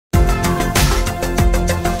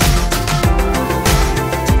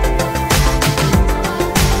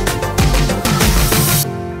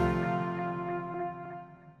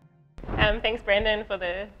Thanks, Brandon, for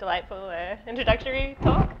the delightful introductory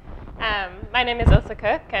talk. My name is Ilsa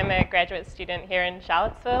Cooke. I'm a graduate student here in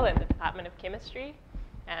Charlottesville in the Department of Chemistry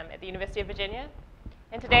at the University of Virginia.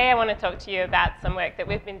 And today I want to talk to you about some work that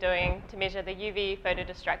we've been doing to measure the UV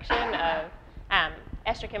photodestruction of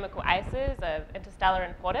astrochemical ices of interstellar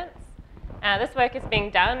importance. This work is being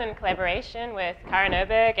done in collaboration with Karin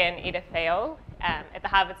Oberg and Edith Fayol at the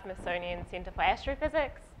Harvard-Smithsonian Center for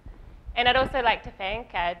Astrophysics. And I'd also like to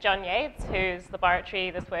thank John Yates, whose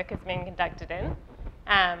laboratory this work is being conducted in,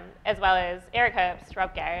 as well as Eric Herbst,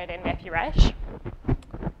 Rob Garrett, and Matthew Reich.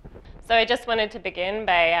 So I just wanted to begin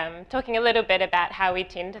by talking a little bit about how we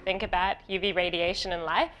tend to think about UV radiation in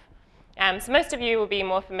life. So most of you will be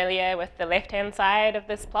more familiar with the left-hand side of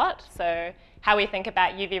this plot, so how we think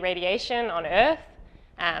about UV radiation on Earth.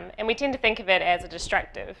 And we tend to think of it as a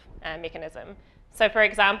destructive mechanism. So for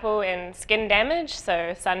example, in skin damage,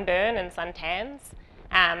 so sunburn and suntans,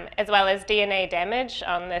 as well as DNA damage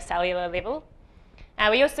on the cellular level.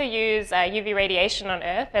 We also use UV radiation on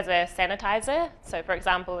Earth as a sanitizer, so for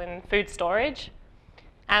example in food storage.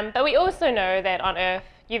 But we also know that on Earth,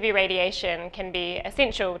 UV radiation can be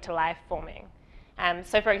essential to life forming.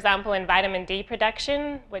 So for example, in vitamin D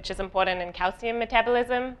production, which is important in calcium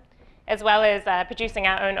metabolism, as well as producing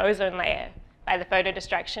our own ozone layer by the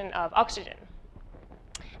photodestruction of oxygen.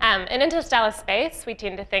 In interstellar space, we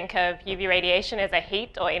tend to think of UV radiation as a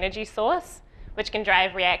heat or energy source, which can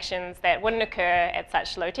drive reactions that wouldn't occur at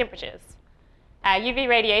such low temperatures. UV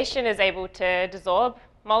radiation is able to desorb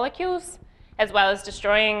molecules, as well as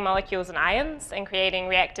destroying molecules and ions and creating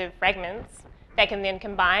reactive fragments that can then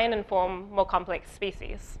combine and form more complex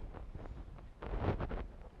species.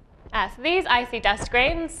 So these icy dust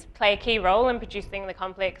grains play a key role in producing the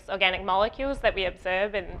complex organic molecules that we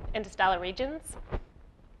observe in interstellar regions.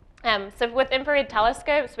 So with infrared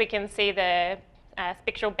telescopes, we can see the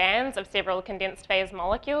spectral bands of several condensed phase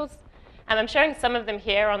molecules. I'm showing some of them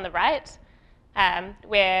here on the right,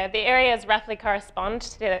 where the areas roughly correspond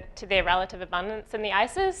to their relative abundance in the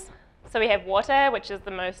ices. So we have water, which is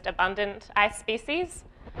the most abundant ice species,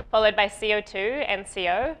 followed by CO2 and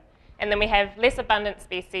CO. And then we have less abundant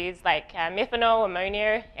species like methanol,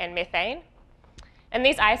 ammonia, and methane. And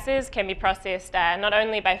these ices can be processed not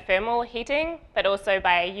only by thermal heating, but also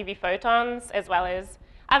by UV photons, as well as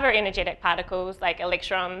other energetic particles like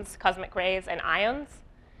electrons, cosmic rays, and ions.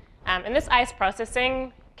 And this ice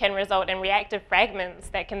processing can result in reactive fragments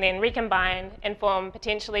that can then recombine and form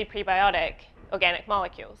potentially prebiotic organic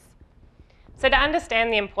molecules. So to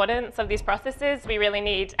understand the importance of these processes, we really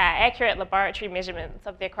need accurate laboratory measurements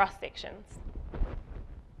of their cross-sections.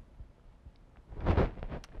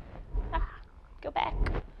 Go back.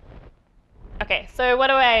 Okay, so what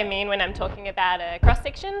do I mean when I'm talking about a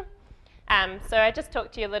cross-section? So I just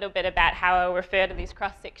talked to you a little bit about how I'll refer to these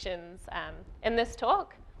cross-sections in this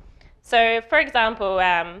talk. So for example,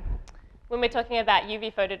 when we're talking about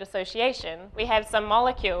UV photodissociation, we have some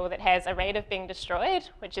molecule that has a rate of being destroyed,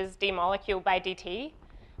 which is d molecule by dt.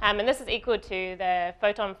 And this is equal to the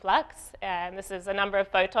photon flux. And this is a number of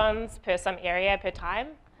photons per some area per time,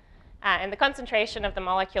 and the concentration of the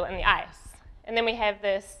molecule in the ice. And then we have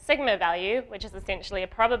this sigma value, which is essentially a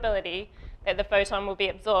probability that the photon will be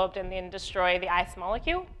absorbed and then destroy the ice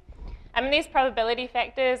molecule. And these probability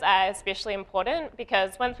factors are especially important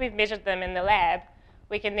because once we've measured them in the lab,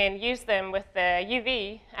 we can then use them with the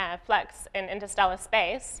UV flux in interstellar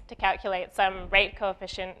space to calculate some rate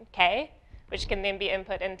coefficient K, which can then be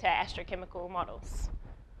input into astrochemical models.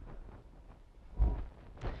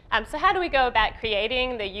 So how do we go about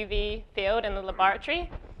creating the UV field in the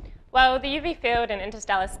laboratory? Well, the UV field in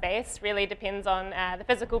interstellar space really depends on the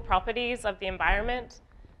physical properties of the environment.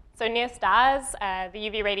 So near stars, the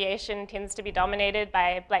UV radiation tends to be dominated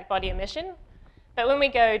by black body emission. But when we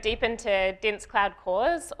go deep into dense cloud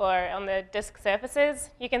cores or on the disk surfaces,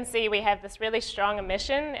 you can see we have this really strong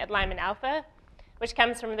emission at Lyman alpha, which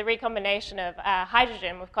comes from the recombination of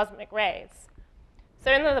hydrogen with cosmic rays.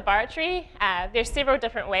 So in the laboratory, there's several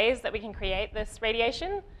different ways that we can create this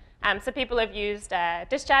radiation. So people have used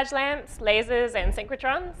discharge lamps, lasers, and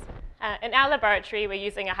synchrotrons. In our laboratory, we're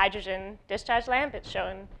using a hydrogen discharge lamp. It's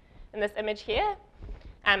shown in this image here.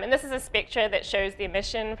 And this is a spectra that shows the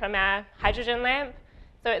emission from our hydrogen lamp.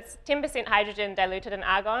 So it's 10% hydrogen diluted in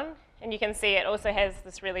argon. And you can see it also has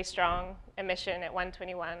this really strong emission at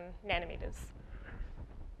 121 nanometers.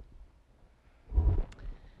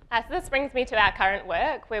 So this brings me to our current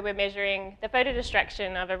work, where we're measuring the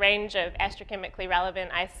photodestruction of a range of astrochemically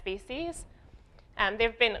relevant ice species. There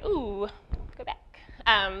have been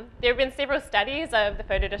several studies of the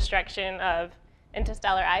photodestruction of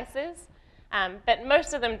interstellar ices, but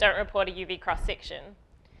most of them don't report a UV cross-section.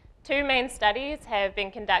 Two main studies have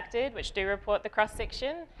been conducted which do report the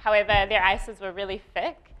cross-section. However, their ices were really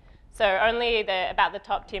thick, so only about the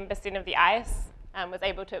top 10% of the ice was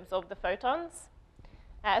able to absorb the photons.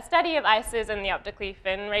 A study of ices in the optically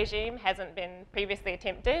thin regime hasn't been previously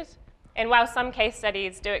attempted, and while some case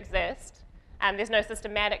studies do exist, there's no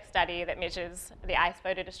systematic study that measures the ice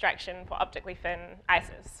photodestruction for optically thin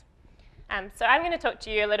ices. So I'm going to talk to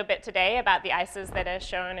you a little bit today about the ices that are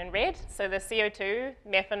shown in red, so the CO2,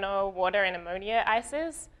 methanol, water, and ammonia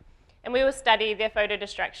ices, and we will study their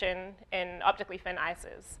photodestruction in optically thin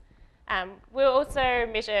ices. We'll also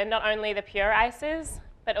measure not only the pure ices,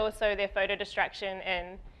 but also their photodestruction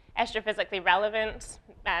in astrophysically relevant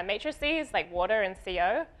matrices like water and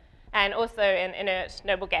CO, and also in inert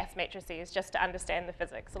noble gas matrices, just to understand the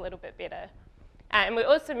physics a little bit better. And we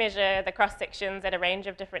also measure the cross-sections at a range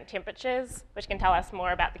of different temperatures, which can tell us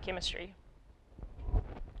more about the chemistry.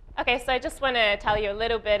 Okay, so I just want to tell you a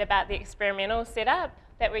little bit about the experimental setup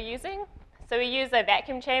that we're using. So we use a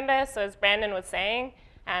vacuum chamber, so as Brandon was saying,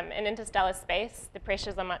 in interstellar space, the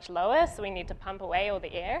pressures are much lower, so we need to pump away all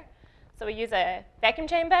the air. So we use a vacuum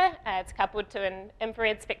chamber. It's coupled to an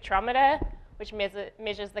infrared spectrometer, which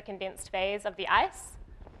measures the condensed phase of the ice.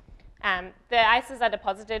 The ices are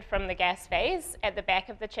deposited from the gas phase at the back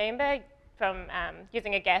of the chamber from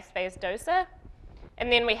using a gas phase doser.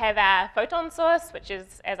 And then we have our photon source, which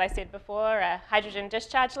is, as I said before, a hydrogen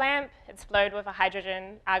discharge lamp. It's flowed with a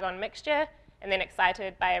hydrogen-argon mixture and then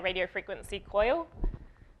excited by a radio frequency coil.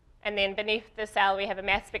 And then beneath the cell, we have a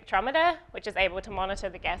mass spectrometer, which is able to monitor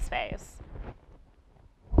the gas phase.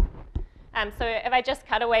 So if I just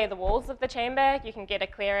cut away the walls of the chamber, you can get a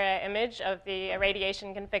clearer image of the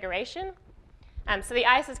irradiation configuration. So the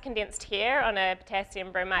ice is condensed here on a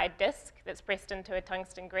potassium bromide disk that's pressed into a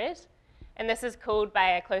tungsten grid. And this is cooled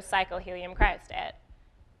by a closed cycle helium cryostat.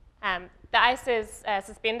 The ice is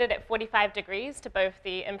suspended at 45 degrees to both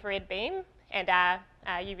the infrared beam and our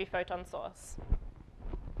UV photon source.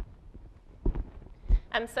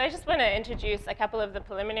 So I just want to introduce a couple of the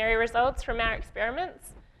preliminary results from our experiments.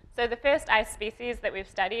 So the first ice species that we've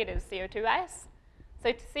studied is CO2 ice.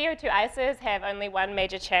 So CO2 ices have only one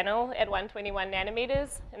major channel at 121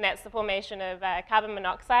 nanometers, and that's the formation of carbon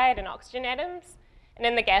monoxide and oxygen atoms. And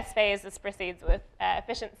in the gas phase, this proceeds with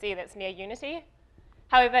efficiency that's near unity.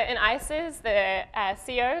 However, in ices, the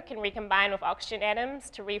CO can recombine with oxygen atoms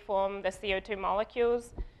to reform the CO2 molecules.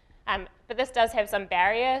 But this does have some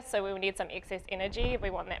barrier, so we will need some excess energy if we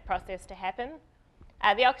want that process to happen.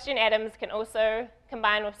 The oxygen atoms can also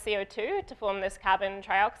combine with CO2 to form this carbon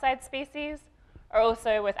trioxide species, or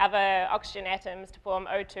also with other oxygen atoms to form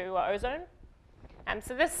O2 or ozone.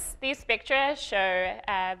 So these spectra show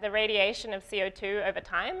the radiation of CO2 over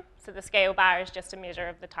time. So the scale bar is just a measure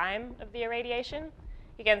of the time of the irradiation.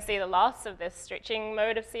 You can see the loss of this stretching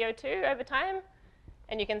mode of CO2 over time,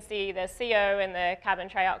 and you can see the CO and the carbon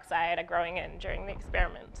trioxide are growing in during the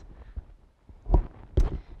experiment.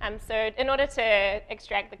 So in order to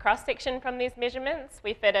extract the cross-section from these measurements,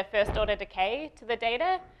 we fit a first-order decay to the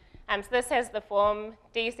data. So this has the form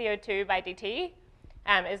dCO2 by dt,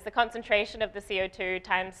 is the concentration of the CO2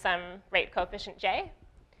 times some rate coefficient j.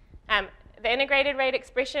 The integrated rate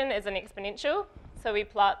expression is an exponential, so we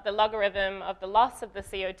plot the logarithm of the loss of the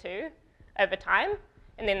CO2 over time,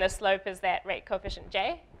 and then the slope is that rate coefficient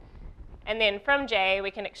j. And then from j,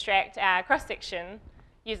 we can extract our cross-section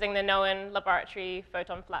using the known laboratory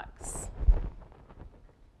photon flux.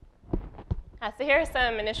 So here are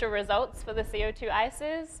some initial results for the CO2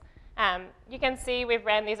 ices. You can see we've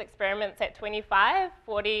ran these experiments at 25,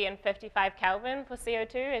 40, and 55 Kelvin for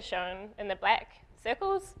CO2, as shown in the black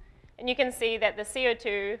circles. And you can see that the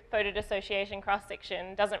CO2 photodissociation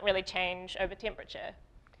cross-section doesn't really change over temperature.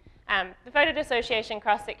 The photodissociation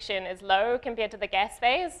cross-section is low compared to the gas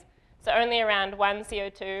phase, so only around 1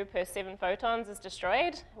 CO2 per 7 photons is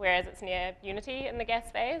destroyed, whereas it's near unity in the gas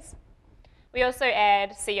phase. We also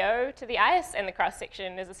add CO to the ice, and the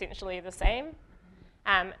cross-section is essentially the same.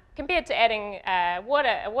 Compared to adding a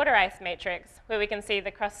water ice matrix, where we can see the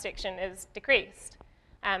cross-section is decreased.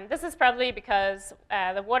 This is probably because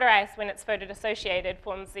the water ice, when it's photodissociated,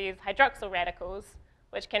 forms these hydroxyl radicals,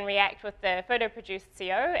 which can react with the photoproduced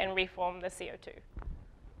CO and reform the CO2.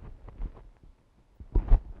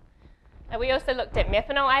 We also looked at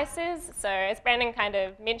methanol ices. So as Brandon kind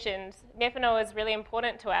of mentioned, methanol is really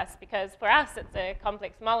important to us because for us it's a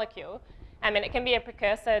complex molecule, and it can be a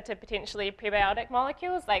precursor to potentially prebiotic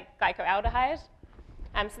molecules like glycoaldehyde.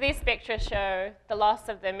 So these spectra show the loss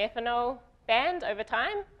of the methanol band over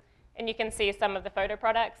time, and you can see some of the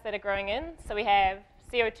photoproducts that are growing in. So we have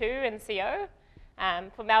CO2 and CO,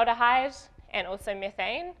 formaldehyde, and also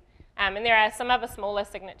methane. And there are some other smaller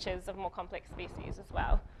signatures of more complex species as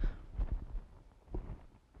well.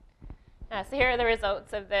 So here are the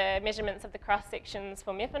results of the measurements of the cross-sections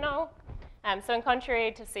for methanol. So in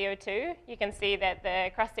contrary to CO2, you can see that the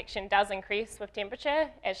cross-section does increase with temperature.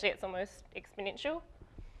 Actually, it's almost exponential.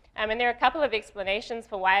 And there are a couple of explanations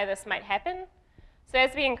for why this might happen. So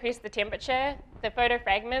as we increase the temperature, the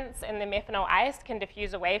photofragments in the methanol ice can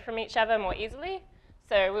diffuse away from each other more easily.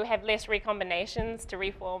 So we'll have less recombinations to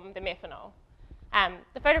reform the methanol.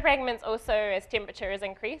 The photofragments also, as temperature is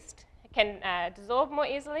increased, can dissolve more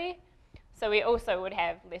easily. So we also would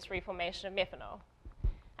have less reformation of methanol.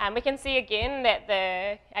 We can see again that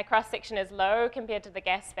the cross-section is low compared to the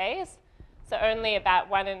gas phase. So only about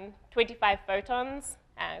 1 in 25 photons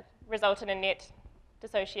result in a net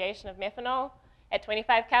dissociation of methanol at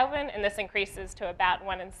 25 Kelvin, and this increases to about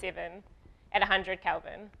 1 in 7 at 100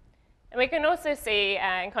 Kelvin. And we can also see,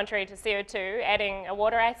 in contrary to CO2, adding a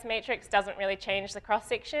water ice matrix doesn't really change the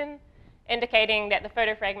cross-section, indicating that the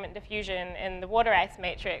photofragment diffusion in the water ice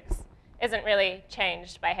matrix isn't really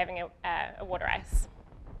changed by having a water ice.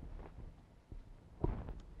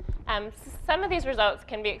 Some of these results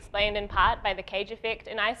can be explained in part by the cage effect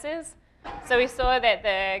in ices. So we saw that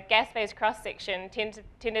the gas phase cross-section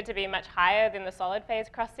tended to be much higher than the solid phase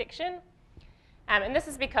cross-section. And this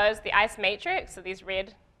is because the ice matrix, so these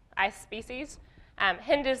red ice species,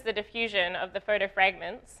 hinders the diffusion of the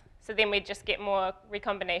photofragments. So then we just get more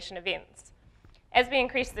recombination events. As we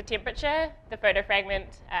increase the temperature, the photofragment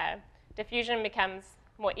diffusion becomes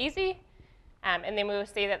more easy. And then we will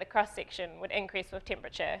see that the cross-section would increase with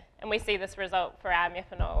temperature. And we see this result for our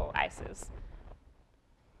methanol ices.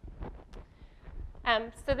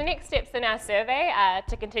 So the next steps in our survey are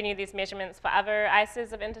to continue these measurements for other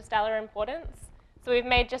ices of interstellar importance. So we've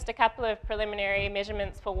made just a couple of preliminary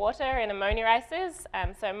measurements for water and ammonia ices.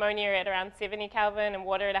 So ammonia at around 70 Kelvin and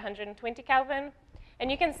water at 120 Kelvin.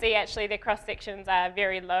 And you can see actually the cross-sections are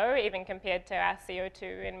very low, even compared to our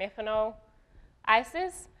CO2 and methanol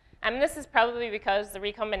ices. This is probably because the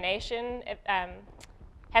recombination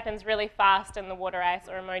happens really fast in the water ice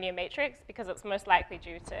or ammonia matrix because it's most likely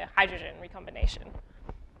due to hydrogen recombination.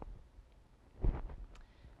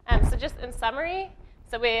 So just in summary,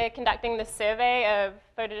 so we're conducting this survey of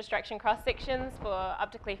photodestruction cross-sections for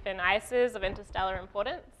optically thin ices of interstellar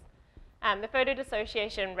importance. The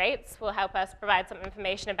photodissociation rates will help us provide some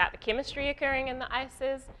information about the chemistry occurring in the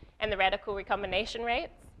ices and the radical recombination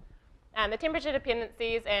rates. The temperature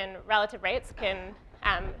dependencies and relative rates can,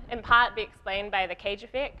 in part, be explained by the cage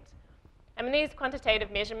effect. These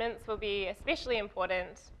quantitative measurements will be especially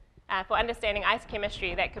important for understanding ice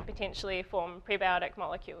chemistry that could potentially form prebiotic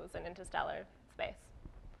molecules in interstellar space.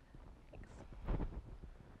 Thanks.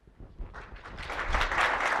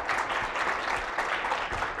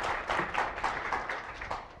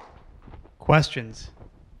 Questions?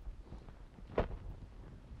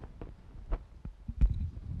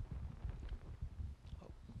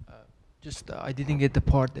 I didn't get the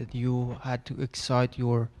part that you had to excite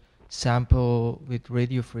your sample with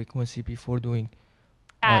radio frequency before doing.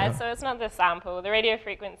 So it's not the sample. The radio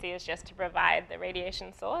frequency is just to provide the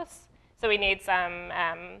radiation source. So we need some,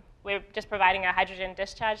 we're just providing a hydrogen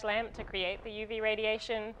discharge lamp to create the UV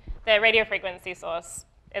radiation. The radio frequency source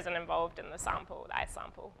isn't involved in the sample, the ice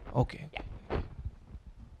sample. Okay. Yeah.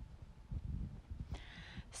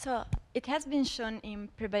 So it has been shown in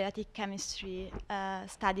prebiotic chemistry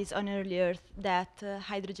studies on early Earth that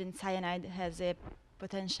hydrogen cyanide has a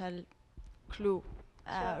potential clue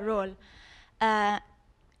role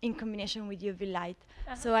in combination with UV light.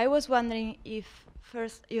 So I was wondering if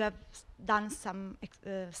first you have done some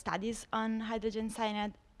studies on hydrogen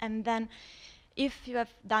cyanide, and then if you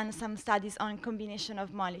have done some studies on combination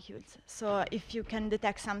of molecules. So if you can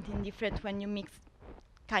detect something different when you mix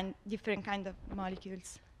different kind of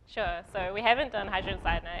molecules. Sure. So we haven't done hydrogen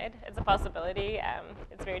cyanide. It's a possibility.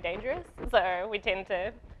 It's very dangerous. So we tend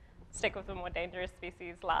to stick with the more dangerous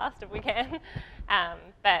species last if we can.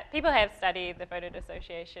 But people have studied the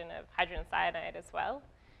photodissociation of hydrogen cyanide as well.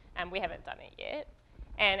 We haven't done it yet.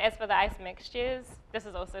 And as for the ice mixtures, this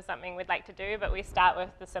is also something we'd like to do, but we start with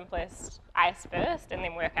the simplest ice first and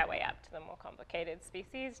then work our way up to the more complicated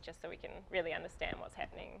species, just so we can really understand what's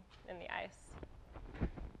happening in the ice.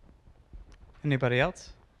 Anybody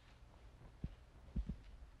else?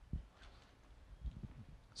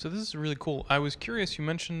 So this is really cool. I was curious, you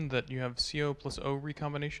mentioned that you have CO plus O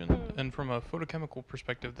recombination, and from a photochemical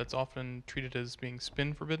perspective, that's often treated as being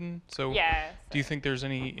spin forbidden. So do you think there's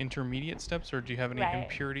any intermediate steps, or do you have any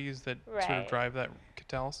impurities that sort of drive that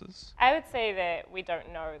catalysis? I would say that we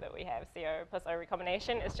don't know that we have CO plus O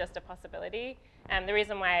recombination. It's just a possibility. The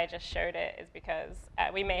reason why I just showed it is because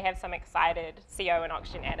we may have some excited CO and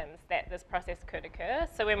oxygen atoms that this process could occur.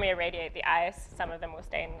 So when we irradiate the ice, some of them will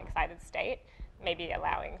stay in an excited state, maybe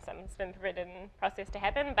allowing some spin-forbidden process to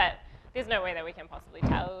happen. But there's no way that we can possibly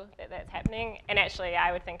tell that that's happening. And actually,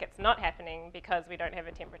 I would think it's not happening because we don't have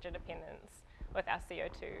a temperature dependence with our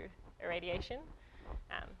CO2 irradiation.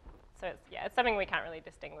 So it's something we can't really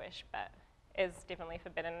distinguish, but is definitely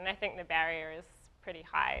forbidden. And I think the barrier is pretty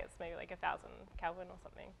high. It's maybe like 1,000 Kelvin or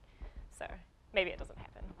something. So maybe it doesn't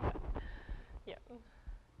happen. But yeah.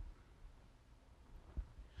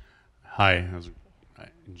 Hi, I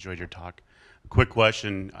enjoyed your talk. Quick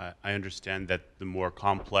question. I understand that the more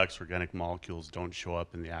complex organic molecules don't show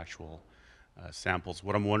up in the actual samples.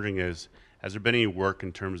 What I'm wondering is, has there been any work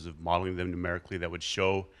in terms of modeling them numerically that would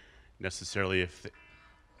show necessarily if...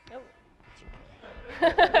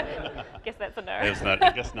 Guess that's a no.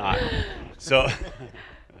 I guess not. So,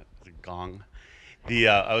 that's a gong.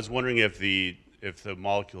 I was wondering if the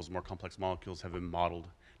molecules, more complex molecules, have been modeled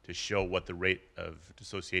to show what the rate of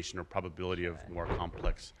dissociation or probability of more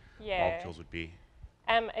complex molecules would be.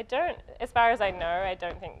 I don't, as far as I know, I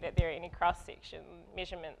don't think that there are any cross-section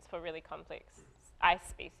measurements for really complex ice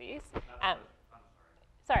species.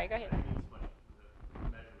 Sorry, go ahead.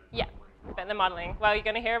 Yeah, but the modeling. Well, you're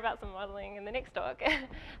going to hear about some modeling in the next talk.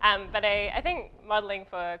 But I think modeling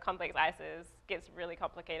for complex ices gets really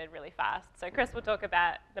complicated really fast. So Chris will talk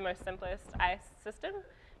about the most simplest ice system.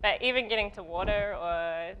 But even getting to water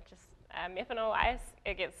or just methanol ice,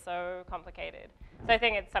 it gets so complicated. So I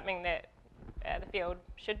think it's something that the field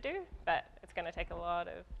should do, but it's going to take a lot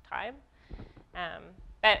of time.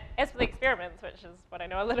 But as for the experiments, which is what I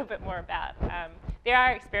know a little bit more about, there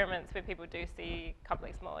are experiments where people do see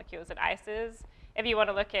complex molecules in ices. If you want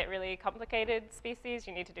to look at really complicated species,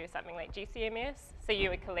 you need to do something like GCMS. So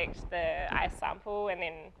you would collect the ice sample and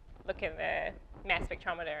then look at the mass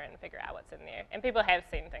spectrometer and figure out what's in there. And people have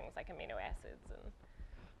seen things like amino acids and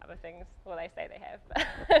other things. Well, they say they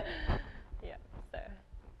have. Yeah, so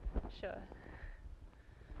sure.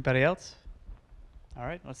 Anybody else? All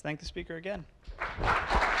right, let's thank the speaker again.